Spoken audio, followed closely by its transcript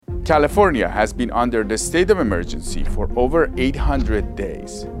California has been under the state of emergency for over 800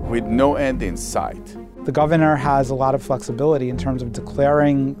 days, with no end in sight. The governor has a lot of flexibility in terms of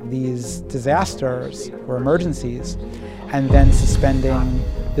declaring these disasters or emergencies and then suspending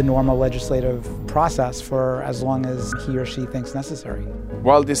the normal legislative process for as long as he or she thinks necessary.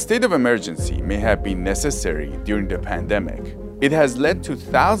 While the state of emergency may have been necessary during the pandemic, it has led to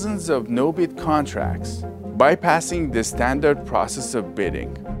thousands of no-bid contracts, bypassing the standard process of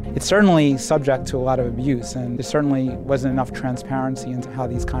bidding. It's certainly subject to a lot of abuse, and there certainly wasn't enough transparency into how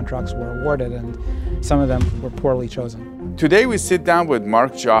these contracts were awarded, and some of them were poorly chosen. Today we sit down with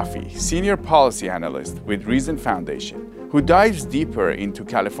Marc Joffe, Senior Policy Analyst with Reason Foundation, who dives deeper into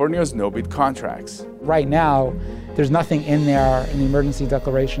California's no-bid contracts. Right now, there's nothing in there in the emergency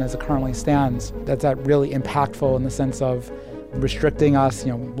declaration as it currently stands that's really impactful in the sense of restricting us,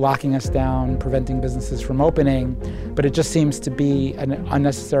 locking us down, preventing businesses from opening, but it just seems to be an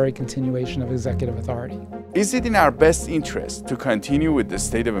unnecessary continuation of executive authority. Is it in our best interest to continue with the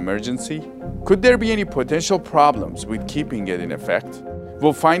state of emergency? Could there be any potential problems with keeping it in effect?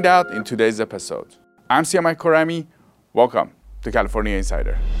 We'll find out in today's episode. I'm Siamai Korami. Welcome to California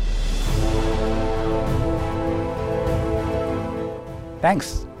Insider.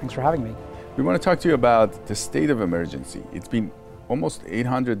 Thanks for having me. We want to talk to you about the state of emergency. It's been almost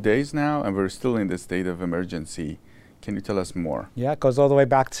 800 days now, and we're still in the state of emergency. Can you tell us more? Yeah, it goes all the way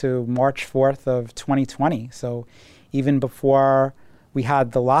back to March 4th of 2020. So even before we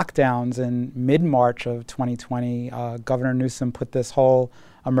had the lockdowns in mid-March of 2020, Governor Newsom put this whole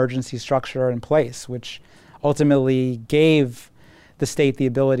emergency structure in place, which ultimately gave the state the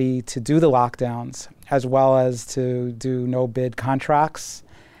ability to do the lockdowns, as well as to do no-bid contracts,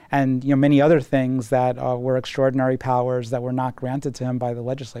 and many other things that were extraordinary powers that were not granted to him by the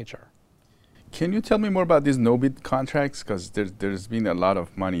legislature. Can you tell me more about these no-bid contracts? Because there's been a lot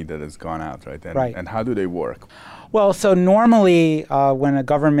of money that has gone out, right? Right. And how do they work? Well, so normally when a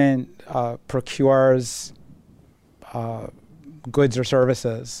government procures goods or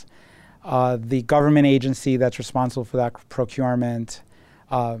services, the government agency that's responsible for that procurement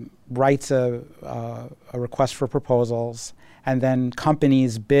writes a request for proposals, and then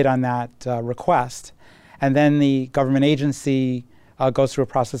companies bid on that request. And then the government agency goes through a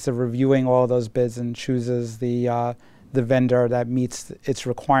process of reviewing all of those bids and chooses the vendor that meets its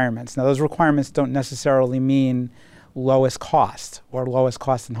requirements. Now, those requirements don't necessarily mean lowest cost or lowest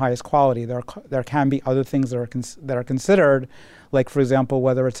cost and highest quality. There can be other things that are considered, like, for example,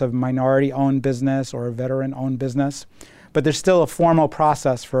 whether it's a minority-owned business or a veteran-owned business. But there's still a formal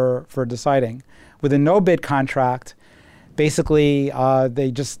process for deciding. With a no-bid contract, basically,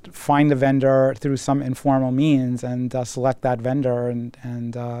 they just find a vendor through some informal means and select that vendor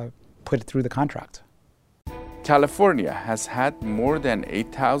and put it through the contract. California has had more than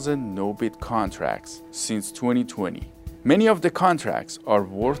 8,000 no-bid contracts since 2020. Many of the contracts are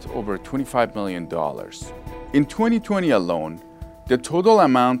worth over $25 million. In 2020 alone, the total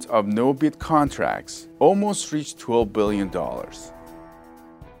amount of no-bid contracts almost reached $12 billion.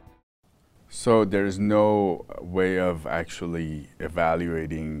 So there's no way of actually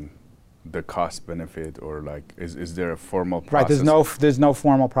evaluating the cost benefit, or is there a formal process? Right, there's no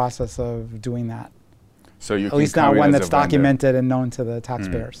formal process of doing that. So you at least not one that's documented and known to the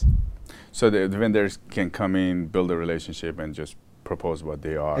taxpayers. So the vendors can come in, build a relationship, and just propose what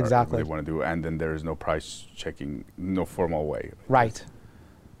they are, exactly, what they want to do, and then there is no price checking, no formal way. Right.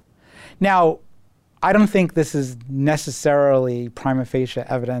 Now, I don't think this is necessarily prima facie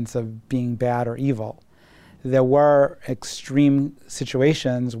evidence of being bad or evil. There were extreme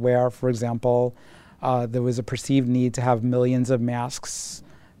situations where, for example, there was a perceived need to have millions of masks,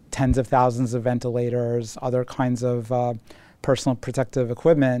 tens of thousands of ventilators, other kinds of personal protective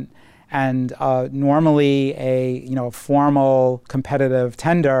equipment, and normally a formal competitive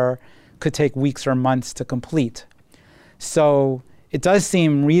tender could take weeks or months to complete. So it does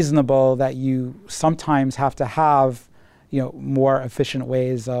seem reasonable that you sometimes have to have more efficient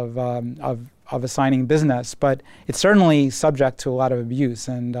ways of assigning business, but it's certainly subject to a lot of abuse,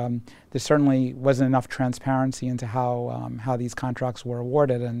 and there certainly wasn't enough transparency into how these contracts were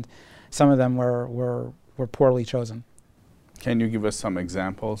awarded, and some of them were poorly chosen. Can you give us some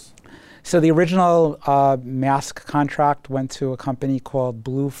examples? So the original mask contract went to a company called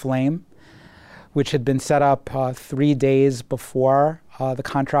Blue Flame, which had been set up 3 days before the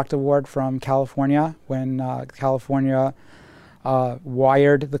contract award from California, when California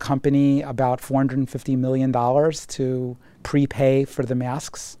wired the company about $450 million to prepay for the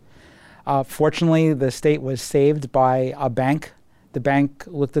masks. Fortunately, the state was saved by a bank. The bank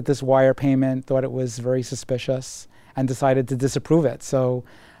looked at this wire payment, thought it was very suspicious, and decided to disapprove it. So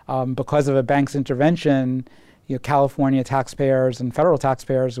because of a bank's intervention, California taxpayers and federal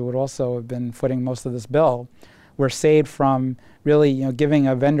taxpayers, who would also have been footing most of this bill, were saved from really giving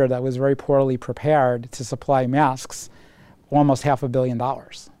a vendor that was very poorly prepared to supply masks almost $500 million.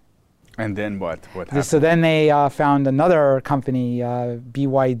 And then what happened? So then they found another company,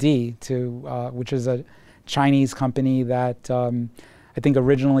 BYD, which is a Chinese company that I think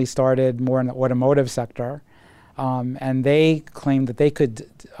originally started more in the automotive sector. And they claimed that they could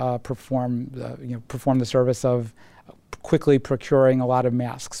perform the service of quickly procuring a lot of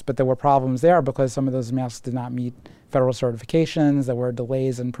masks. But there were problems there because some of those masks did not meet federal certifications. There were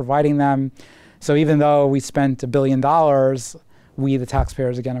delays in providing them. So even though we spent $1 billion, we, the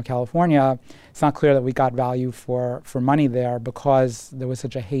taxpayers again of California, it's not clear that we got value for money there because there was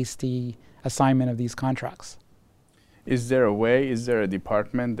such a hasty assignment of these contracts. Is there a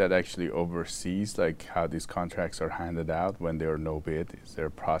department that actually oversees like how these contracts are handed out when there are no bid? Is there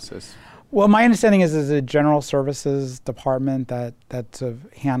a process? Well, my understanding is there's a general services department that sort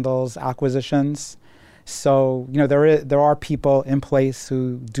of handles acquisitions. So, there are people in place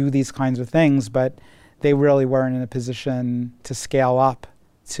who do these kinds of things, but they really weren't in a position to scale up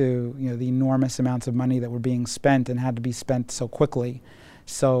to, the enormous amounts of money that were being spent and had to be spent so quickly.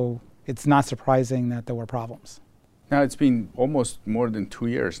 So it's not surprising that there were problems. Now, it's been almost more than 2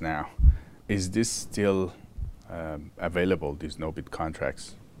 years now. Is this still available, these no-bid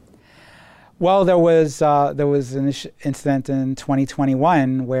contracts? Well, there was an incident in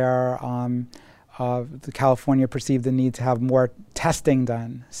 2021 where California perceived the need to have more testing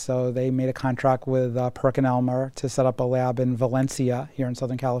done. So they made a contract with PerkinElmer to set up a lab in Valencia here in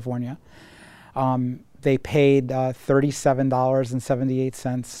Southern California. They paid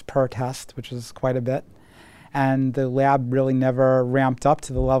 $37.78 per test, which is quite a bit. And the lab really never ramped up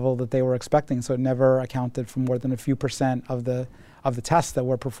to the level that they were expecting, so it never accounted for more than a few percent of the tests that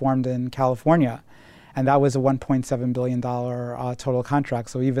were performed in California. And that was a $1.7 billion total contract.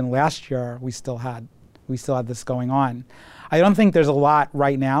 So even last year, we still had this going on. I don't think there's a lot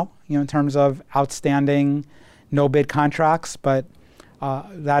right now, in terms of outstanding no-bid contracts, but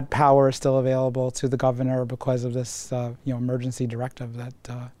that power is still available to the governor because of this, emergency directive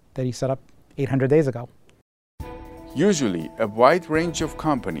that he set up 800 days ago. Usually, a wide range of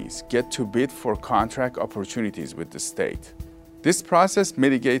companies get to bid for contract opportunities with the state. This process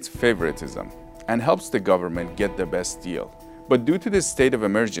mitigates favoritism and helps the government get the best deal. But due to the state of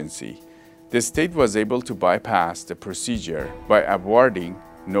emergency, the state was able to bypass the procedure by awarding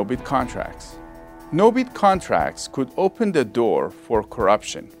no-bid contracts. No-bid contracts could open the door for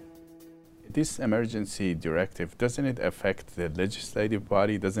corruption. This emergency directive, doesn't it affect the legislative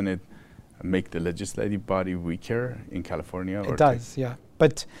body? Doesn't it make the legislative body weaker in California? It does, yeah.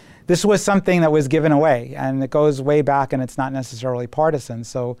 But this was something that was given away, and it goes way back, and it's not necessarily partisan.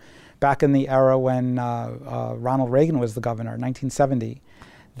 So back in the era when Ronald Reagan was the governor, 1970,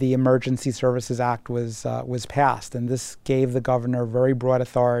 the Emergency Services Act was passed, and this gave the governor very broad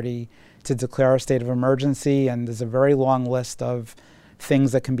authority to declare a state of emergency, and there's a very long list of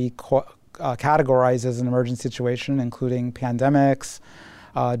things that can be categorized as an emergency situation, including pandemics,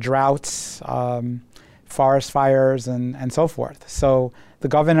 droughts, forest fires, and so forth. So the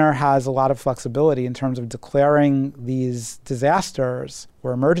governor has a lot of flexibility in terms of declaring these disasters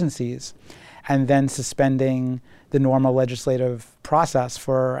or emergencies and then suspending the normal legislative process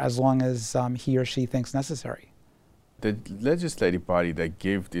for as long as he or she thinks necessary. The legislative body that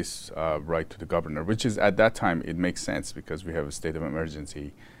gave this right to the governor, which is at that time, it makes sense because we have a state of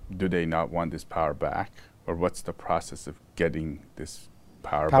emergency. Do they not want this power back? Or what's the process of getting this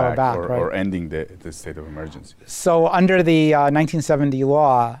power back or ending the state of emergency? So under the 1970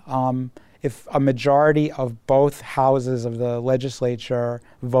 law, if a majority of both houses of the legislature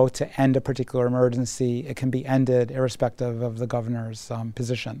vote to end a particular emergency, it can be ended irrespective of the governor's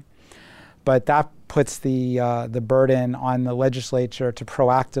position. But that puts the burden on the legislature to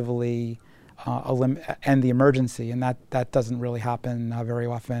proactively end the emergency, and that doesn't really happen very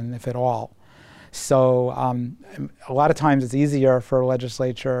often, if at all. So a lot of times it's easier for a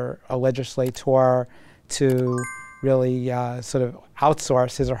legislator to really sort of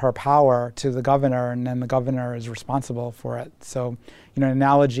outsource his or her power to the governor, and then the governor is responsible for it. So, an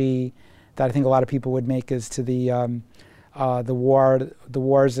analogy that I think a lot of people would make is to the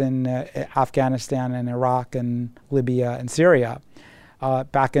wars in Afghanistan and Iraq and Libya and Syria.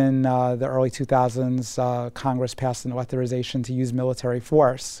 Back in the early 2000s, Congress passed an authorization to use military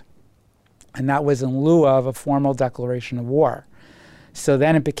force. And that was in lieu of a formal declaration of war. So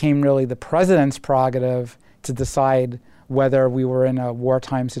then it became really the president's prerogative to decide whether we were in a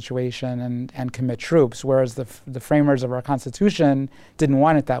wartime situation and commit troops, whereas the framers of our Constitution didn't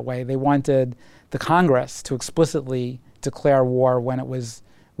want it that way. They wanted the Congress to explicitly declare war when it was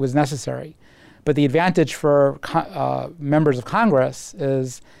necessary. But the advantage for members of Congress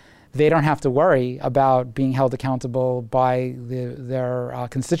is they don't have to worry about being held accountable by their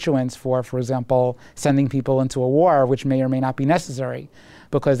constituents for example, sending people into a war which may or may not be necessary,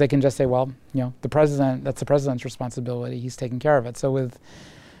 because they can just say, well, the president, that's the president's responsibility, he's taking care of it. So with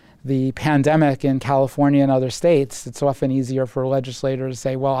the pandemic in California and other states, it's often easier for legislators to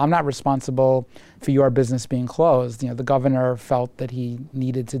say, well, I'm not responsible for your business being closed. The governor felt that he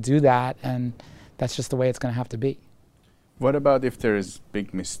needed to do that, and that's just the way it's going to have to be. What about if there's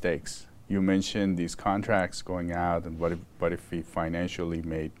big mistakes? You mentioned these contracts going out, and what if we financially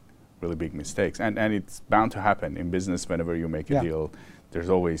made really big mistakes? And it's bound to happen in business whenever you make a deal. There's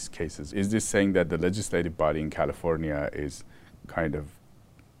always cases. Is this saying that the legislative body in California is kind of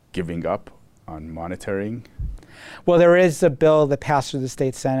giving up on monitoring? Well, there is a bill that passed through the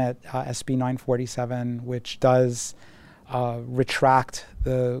state Senate, SB 947, which does retract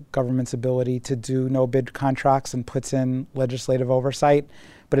the government's ability to do no-bid contracts and puts in legislative oversight.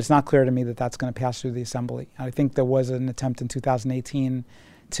 But it's not clear to me that that's going to pass through the Assembly. I think there was an attempt in 2018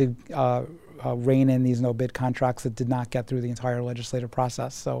 to rein in these no-bid contracts that did not get through the entire legislative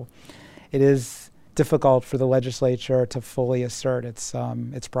process. So it is difficult for the legislature to fully assert its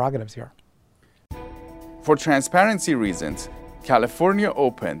prerogatives here. For transparency reasons, California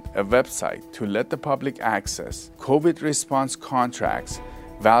opened a website to let the public access COVID response contracts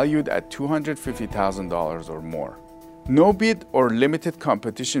valued at $250,000 or more. No bid or limited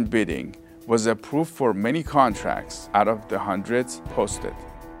competition bidding was approved for many contracts out of the hundreds posted.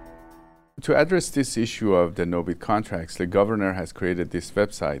 To address this issue of the no-bid contracts, the governor has created this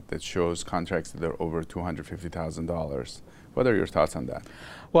website that shows contracts that are over $250,000. What are your thoughts on that?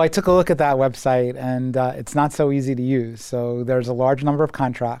 Well, I took a look at that website, and it's not so easy to use. So there's a large number of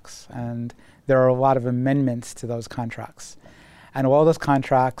contracts, and there are a lot of amendments to those contracts. And all those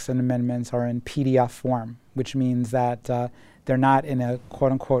contracts and amendments are in PDF form, which means that they're not in a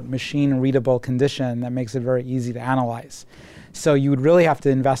quote-unquote machine-readable condition that makes it very easy to analyze. So you would really have to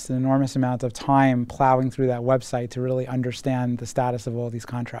invest an enormous amount of time plowing through that website to really understand the status of all these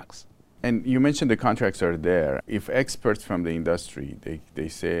contracts. And you mentioned the contracts are there. If experts from the industry, they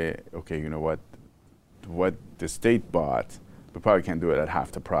say, okay, you know what the state bought, we probably can do it at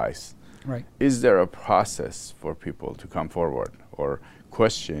half the price. Right. Is there a process for people to come forward or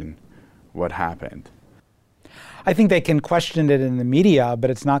question what happened? I think they can question it in the media, but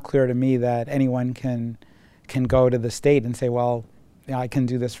it's not clear to me that anyone can go to the state and say, well, I can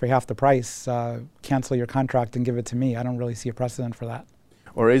do this for half the price, cancel your contract and give it to me. I don't really see a precedent for that.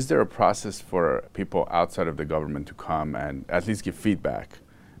 Or is there a process for people outside of the government to come and at least give feedback?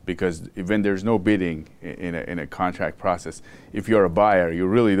 Because when there's no bidding in a contract process, if you're a buyer, you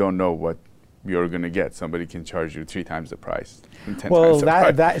really don't know what you're going to get. Somebody can charge you 3 times the price, 10 times the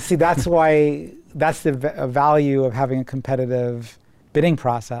price. That's why that's the value of having a competitive bidding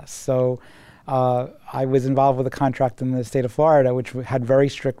process. So I was involved with a contract in the state of Florida, which had very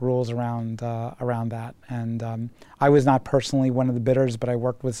strict rules around that. And I was not personally one of the bidders, but I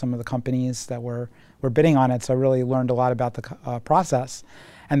worked with some of the companies that were bidding on it. So I really learned a lot about the process.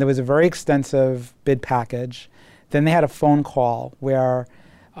 And there was a very extensive bid package. Then they had a phone call where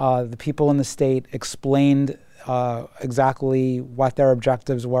the people in the state explained exactly what their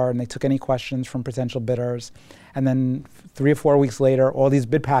objectives were, and they took any questions from potential bidders. And then 3 or 4 weeks later, all these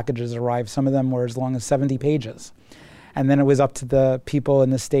bid packages arrived. Some of them were as long as 70 pages. And then it was up to the people in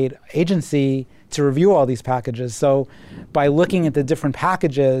the state agency to review all these packages. So by looking at the different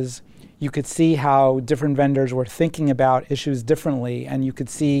packages, you could see how different vendors were thinking about issues differently, and you could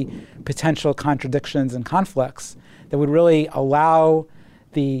see potential contradictions and conflicts that would really allow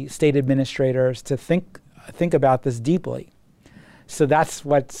the state administrators to think about this deeply. So that's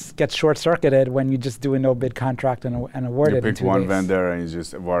what gets short-circuited when you just do a no-bid contract and award it in 2 days. You pick one vendor and you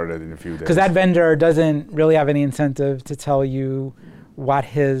just award it in a few days. Because that vendor doesn't really have any incentive to tell you what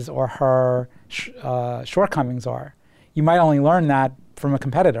his or her shortcomings are. You might only learn that from a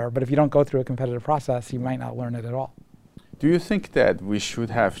competitor, but if you don't go through a competitive process, you might not learn it at all. Do you think that we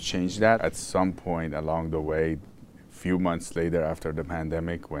should have changed that at some point along the way, a few months later after the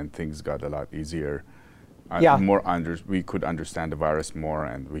pandemic, when things got a lot easier? Yeah. We could understand the virus more,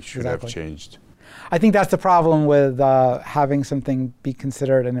 and we should have changed. I think that's the problem with having something be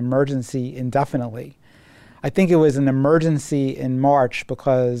considered an emergency indefinitely. I think it was an emergency in March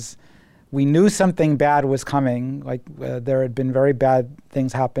because we knew something bad was coming. Like there had been very bad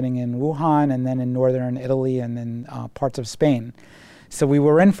things happening in Wuhan and then in northern Italy and in parts of Spain. So we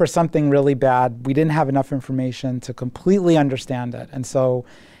were in for something really bad. We didn't have enough information to completely understand it. And so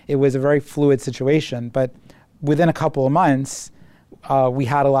it was a very fluid situation. But within a couple of months, we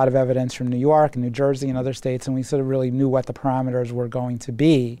had a lot of evidence from New York and New Jersey and other states, and we sort of really knew what the parameters were going to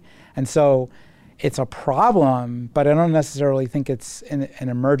be. And so it's a problem, but I don't necessarily think it's an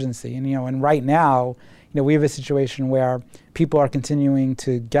emergency. And right now, we have a situation where people are continuing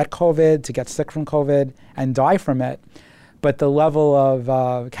to get COVID, to get sick from COVID, and die from it. But the level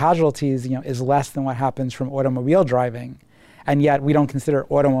of casualties, is less than what happens from automobile driving. And yet we don't consider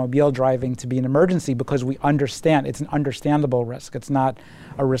automobile driving to be an emergency because we understand it's an understandable risk. It's not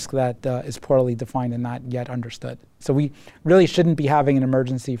a risk that is poorly defined and not yet understood. So we really shouldn't be having an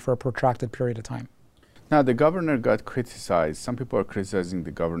emergency for a protracted period of time. Now, the governor got criticized. Some people are criticizing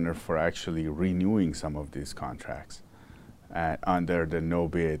the governor for actually renewing some of these contracts under the no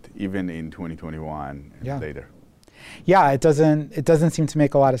bid, even in 2021 and later. Yeah, it doesn't seem to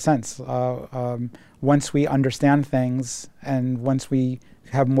make a lot of sense. Once we understand things and once we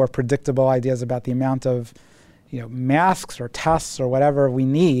have more predictable ideas about the amount of masks or tests or whatever we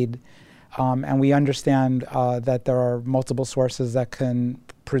need, and we understand that there are multiple sources that can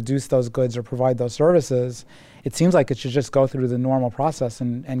produce those goods or provide those services, it seems like it should just go through the normal process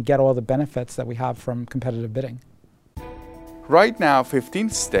and get all the benefits that we have from competitive bidding. Right now, 15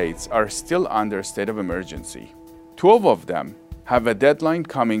 states are still under state of emergency. 12 of them have a deadline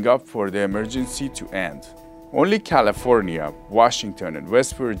coming up for the emergency to end. Only California, Washington, and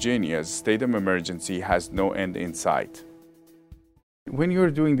West Virginia's state of emergency has no end in sight. When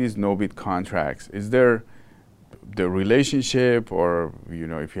you're doing these no-bid contracts, is there the relationship or,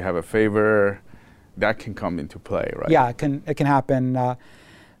 if you have a favor, that can come into play, right? Yeah, it can happen.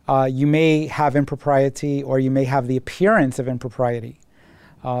 You may have impropriety or you may have the appearance of impropriety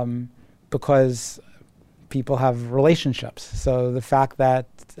because people have relationships. So the fact that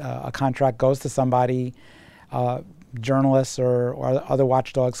a contract goes to somebody, journalists or other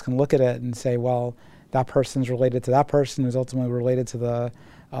watchdogs can look at it and say, well, that person's related to that person who's ultimately related to the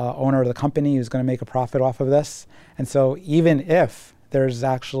owner of the company who's going to make a profit off of this. And so even if there's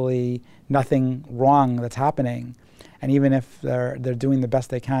actually nothing wrong that's happening, and even if they're doing the best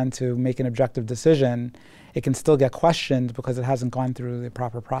they can to make an objective decision, it can still get questioned because it hasn't gone through the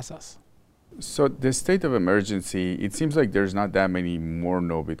proper process. So the state of emergency, it seems like there's not that many more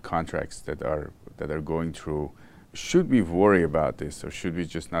no-bid contracts that are going through. Should we worry about this, or should we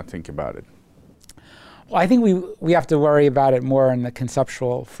just not think about it? Well, I think we have to worry about it more in the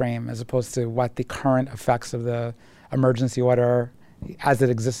conceptual frame as opposed to what the current effects of the emergency order as it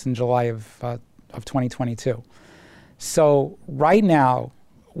exists in July of 2022. So right now,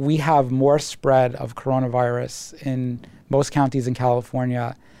 we have more spread of coronavirus in most counties in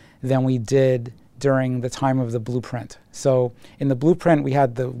California than we did during the time of the blueprint. So in the blueprint, we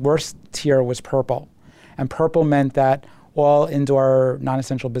had the worst tier was purple. And purple meant that all indoor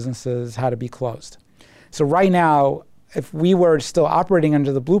non-essential businesses had to be closed. So right now, if we were still operating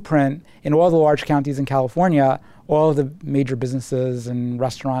under the blueprint, in all the large counties in California, all of the major businesses and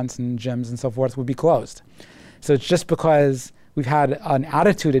restaurants and gyms and so forth would be closed. So it's just because we've had an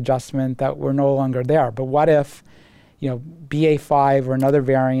attitude adjustment that we're no longer there. But what if BA.5 or another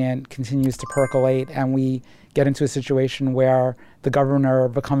variant continues to percolate and we get into a situation where the governor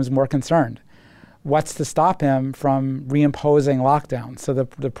becomes more concerned? What's to stop him from reimposing lockdowns? So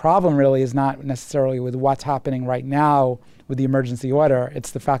the problem really is not necessarily with what's happening right now with the emergency order.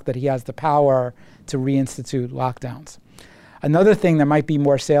 It's the fact that he has the power to reinstitute lockdowns. Another thing that might be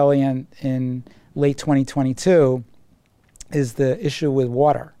more salient in late 2022 is the issue with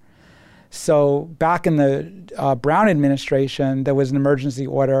water. So back in the Brown administration, there was an emergency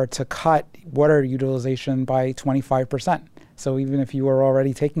order to cut water utilization by 25%. So even if you were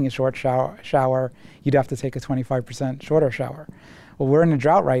already taking a short shower, you'd have to take a 25% shorter shower. Well, we're in a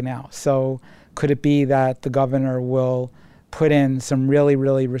drought right now. So could it be that the governor will put in some really,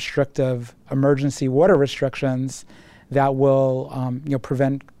 really restrictive emergency water restrictions that will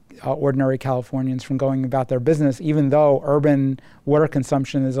prevent ordinary Californians from going about their business, even though urban water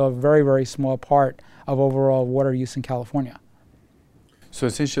consumption is a very, very small part of overall water use in California? So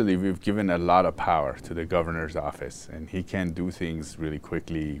essentially, we've given a lot of power to the governor's office, and he can do things really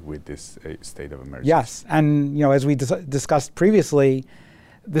quickly with this state of emergency. Yes, and as we discussed previously,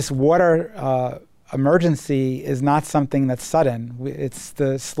 this water emergency is not something that's sudden. It's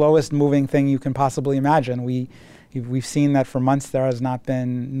the slowest moving thing you can possibly imagine. We We've seen that for months there has not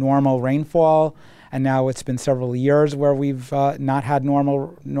been normal rainfall, and now it's been several years where we've not had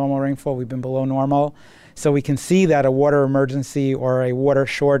normal rainfall. We've been below normal. So we can see that a water emergency or a water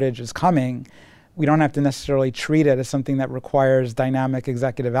shortage is coming. We don't have to necessarily treat it as something that requires dynamic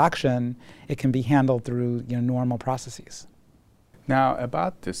executive action. It can be handled through normal processes. Now,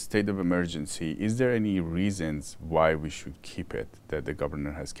 about the state of emergency, is there any reasons why we should keep it, that the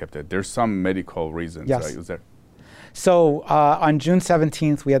governor has kept it? There's some medical reasons, yes. right? Is there? So on June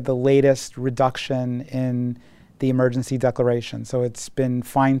 17th, we had the latest reduction in the emergency declaration. So it's been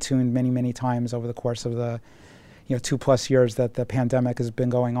fine-tuned many, many times over the course of the 2+ years that the pandemic has been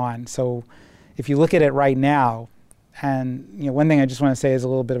going on. So if you look at it right now, and one thing I just want to say is a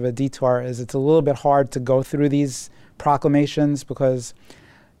little bit of a detour, is it's a little bit hard to go through these proclamations because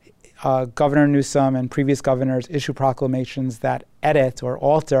Governor Newsom and previous governors issue proclamations that edit or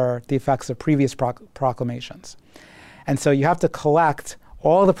alter the effects of previous proclamations. And so you have to collect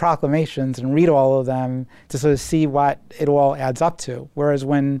all the proclamations and read all of them to sort of see what it all adds up to. Whereas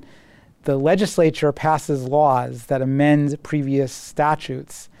when the legislature passes laws that amend previous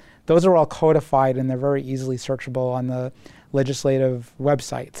statutes, those are all codified and they're very easily searchable on the legislative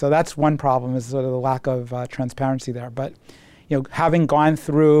website. So that's one problem, is sort of the lack of transparency there. But having gone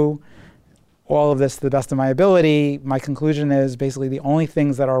through all of this to the best of my ability, my conclusion is basically the only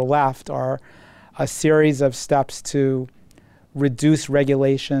things that are left are a series of steps to reduce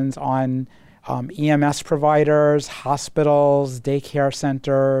regulations on EMS providers, hospitals, daycare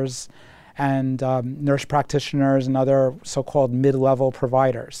centers, and nurse practitioners and other so-called mid-level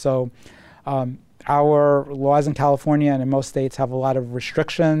providers. So our laws in California and in most states have a lot of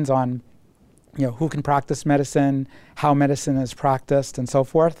restrictions on who can practice medicine, how medicine is practiced, and so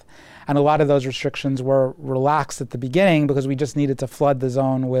forth. And a lot of those restrictions were relaxed at the beginning because we just needed to flood the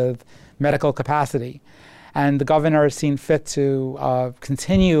zone with medical capacity. And the governor has seen fit to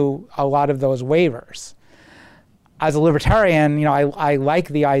continue a lot of those waivers. As a libertarian, I like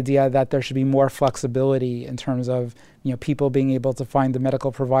the idea that there should be more flexibility in terms of people being able to find the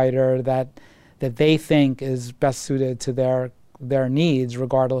medical provider that they think is best suited to their needs,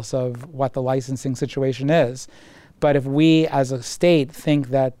 regardless of what the licensing situation is. But if we as a state think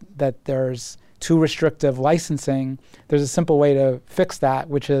that there's too restrictive licensing, there's a simple way to fix that,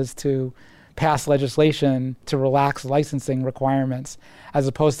 which is to pass legislation to relax licensing requirements, as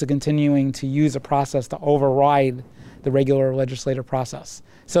opposed to continuing to use a process to override the regular legislative process.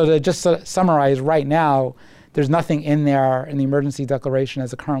 So to just summarize, right now, there's nothing in there in the emergency declaration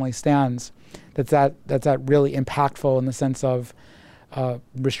as it currently stands that's really impactful in the sense of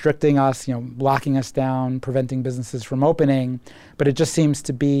restricting us, locking us down, preventing businesses from opening, but it just seems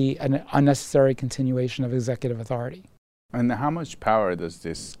to be an unnecessary continuation of executive authority. And how much power does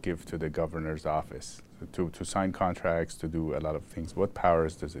this give to the governor's office to sign contracts, to do a lot of things? What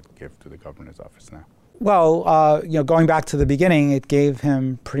powers does it give to the governor's office now? Well, going back to the beginning, it gave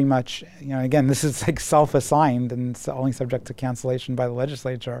him pretty much, again, this is like self-assigned and it's only subject to cancellation by the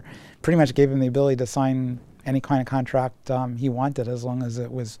legislature, pretty much gave him the ability to sign any kind of contract he wanted as long as it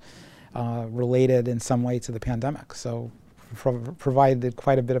was related in some way to the pandemic. So provided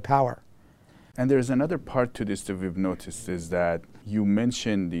quite a bit of power. And there's another part to this that we've noticed, is that you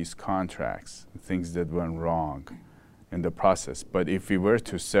mentioned these contracts, things that went wrong in the process. But if we were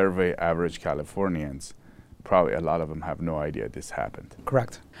to survey average Californians, probably a lot of them have no idea this happened.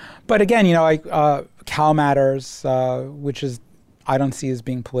 Correct. But again, Cal Matters, which is I don't see as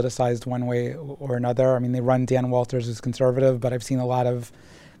being politicized one way or another. I mean, they run Dan Walters as conservative, but I've seen a lot of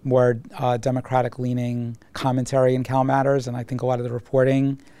more Democratic-leaning commentary in Cal Matters, and I think a lot of the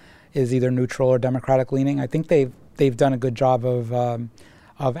reporting is either neutral or Democratic-leaning. I think they've done a good job of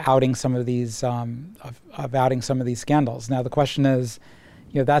outing some of these scandals. Now the question is,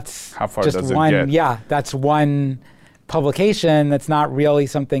 that's how far just does one. It get? Yeah, that's one publication. That's not really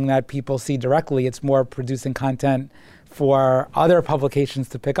something that people see directly. It's more producing content for other publications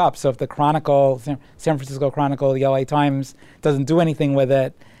to pick up. So if the Chronicle, San Francisco Chronicle, the LA Times doesn't do anything with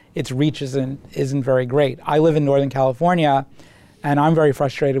it, its reach isn't very great. I live in Northern California, and I'm very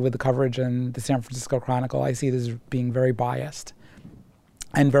frustrated with the coverage in the San Francisco Chronicle. I see it as being very biased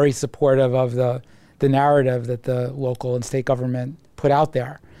and very supportive of the narrative that the local and state government put out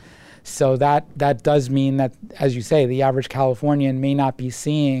there. So that does mean that, as you say, the average Californian may not be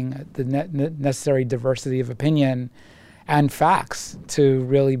seeing the necessary diversity of opinion and facts to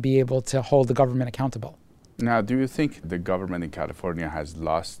really be able to hold the government accountable. Now, do you think the government in California has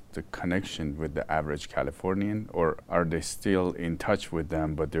lost the connection with the average Californian, or are they still in touch with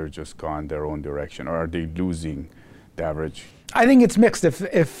them, but they're just gone their own direction, or are they losing the average? I think it's mixed.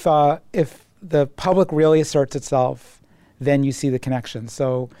 If the public really asserts itself, then you see the connection.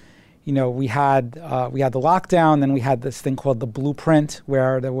 So, we had the lockdown, then we had this thing called the blueprint,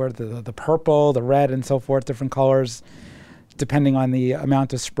 where there were the purple, the red, and so forth, different colors, depending on the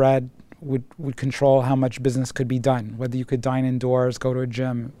amount of spread, would control how much business could be done, whether you could dine indoors, go to a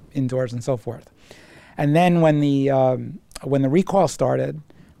gym indoors, and so forth. And then when the recall started,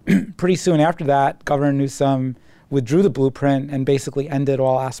 pretty soon after that, Governor Newsom withdrew the blueprint and basically ended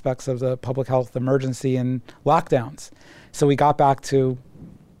all aspects of the public health emergency and lockdowns. So we got back to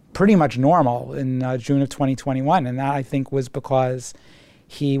pretty much normal in June of 2021. And that, I think, was because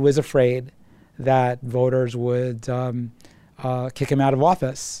he was afraid that voters would kick him out of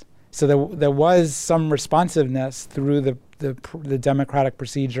office. So there was some responsiveness through the democratic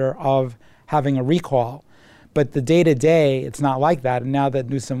procedure of having a recall. But the day-to-day, it's not like that. And now that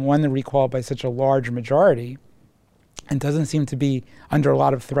Newsom won the recall by such a large majority and doesn't seem to be under a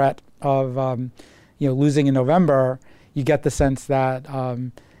lot of threat of losing in November, you get the sense that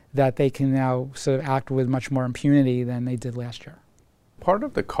that they can now sort of act with much more impunity than they did last year. Part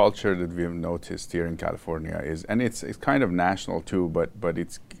of the culture that we've noticed here in California is, and it's kind of national too, but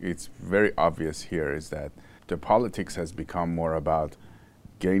it's very obvious here, is that the politics has become more about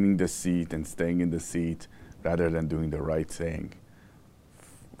gaining the seat and staying in the seat rather than doing the right thing.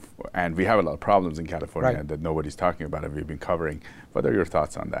 And we have a lot of problems in California Right. that nobody's talking about and we've been covering. What are your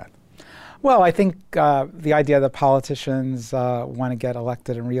thoughts on that? Well, I think the idea that politicians want to get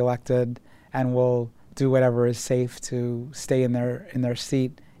elected and reelected and will do whatever is safe to stay in their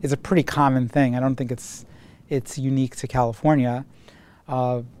seat is a pretty common thing. I don't think it's unique to California,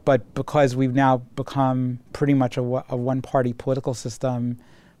 but because we've now become pretty much a one-party political system,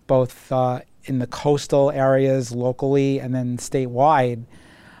 both in the coastal areas locally and then statewide,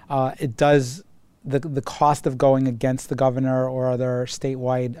 the cost of going against the governor or other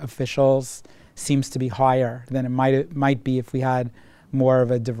statewide officials seems to be higher than it might be if we had more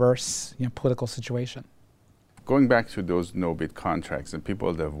of a diverse political situation. Going back to those no-bid contracts and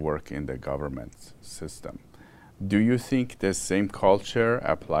people that work in the government system, do you think the same culture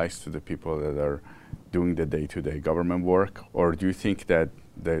applies to the people that are doing the day-to-day government work, or do you think that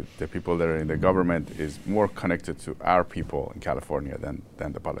the people that are in the government is more connected to our people in California than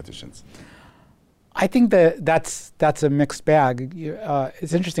the politicians? I think that's a mixed bag.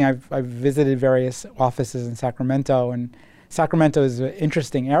 It's interesting. I've visited various offices in Sacramento, and Sacramento is an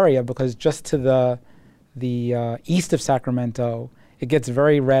interesting area because just to the east of Sacramento, it gets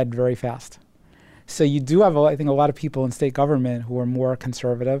very red very fast. So you do have, I think, a lot of people in state government who are more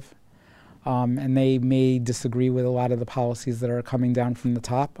conservative, and they may disagree with a lot of the policies that are coming down from the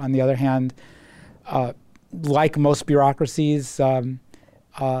top. On the other hand, like most bureaucracies,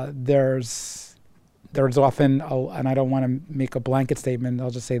 there's often, and I don't want to make a blanket statement,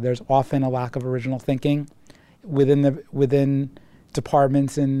 I'll just say there's often a lack of original thinking within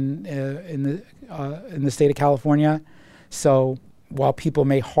departments in the state of California. So while people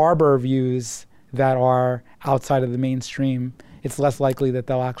may harbor views that are outside of the mainstream, it's less likely that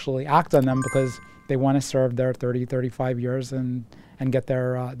they'll actually act on them because they want to serve their 30, 35 years and get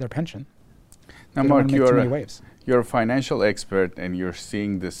their pension. Now, Marc, you're a financial expert and you're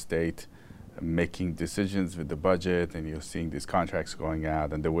seeing the state making decisions with the budget, and you're seeing these contracts going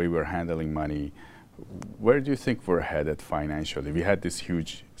out and the way we're handling money. Where do you think we're headed financially? We had this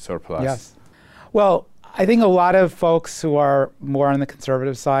huge surplus. Yes. Well, I think a lot of folks who are more on the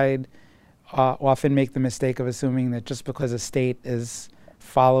conservative side often make the mistake of assuming that just because a state is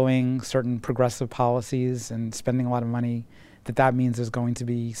following certain progressive policies and spending a lot of money, that means there's going to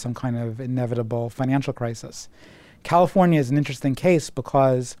be some kind of inevitable financial crisis. California is an interesting case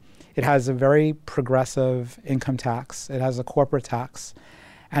because it has a very progressive income tax. It has a corporate tax.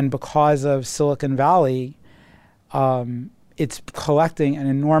 And because of Silicon Valley, it's collecting an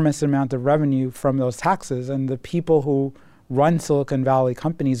enormous amount of revenue from those taxes. And the people who run Silicon Valley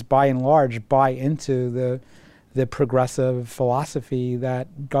companies, by and large, buy into the progressive philosophy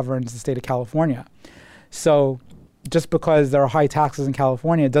that governs the state of California. So just because there are high taxes in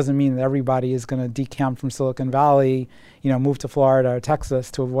California, it doesn't mean that everybody is going to decamp from Silicon Valley, move to Florida or Texas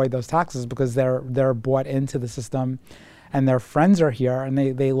to avoid those taxes because they're bought into the system and their friends are here and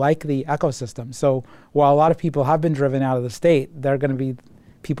they like the ecosystem. So while a lot of people have been driven out of the state, they're going to be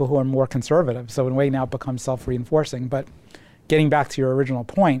people who are more conservative. So in a way now it becomes self-reinforcing. But getting back to your original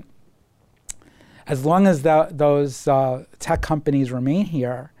point, as long as those tech companies remain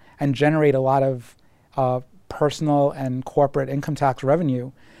here and generate a lot of personal and corporate income tax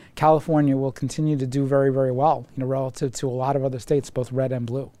revenue, California will continue to do very, very well, relative to a lot of other states, both red and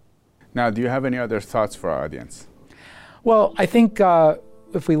blue. Now, do you have any other thoughts for our audience? Well, I think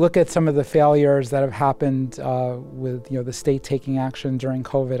if we look at some of the failures that have happened with the state taking action during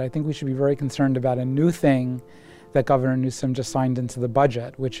COVID, I think we should be very concerned about a new thing that Governor Newsom just signed into the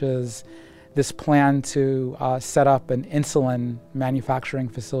budget, which is this plan to set up an insulin manufacturing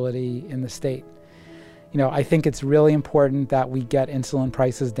facility in the state. I think it's really important that we get insulin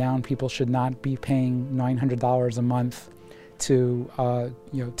prices down. People should not be paying $900 a month to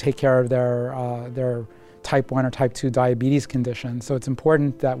take care of their type 1 or type 2 diabetes condition. So it's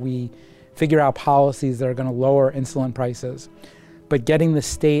important that we figure out policies that are going to lower insulin prices. But getting the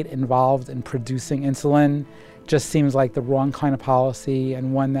state involved in producing insulin just seems like the wrong kind of policy,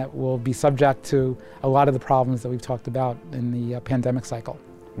 and one that will be subject to a lot of the problems that we've talked about in the pandemic cycle.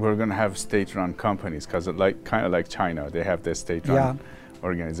 We're going to have state-run companies, because kind of like China, they have their state-run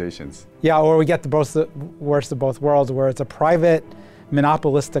organizations. Yeah, or we get the worst of both worlds, where it's a private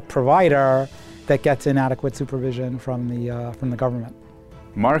monopolistic provider that gets inadequate supervision from the government.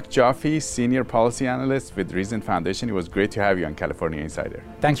 Marc Joffe, Senior Policy Analyst with Reason Foundation. It was great to have you on California Insider.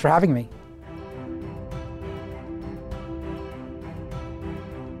 Thanks for having me.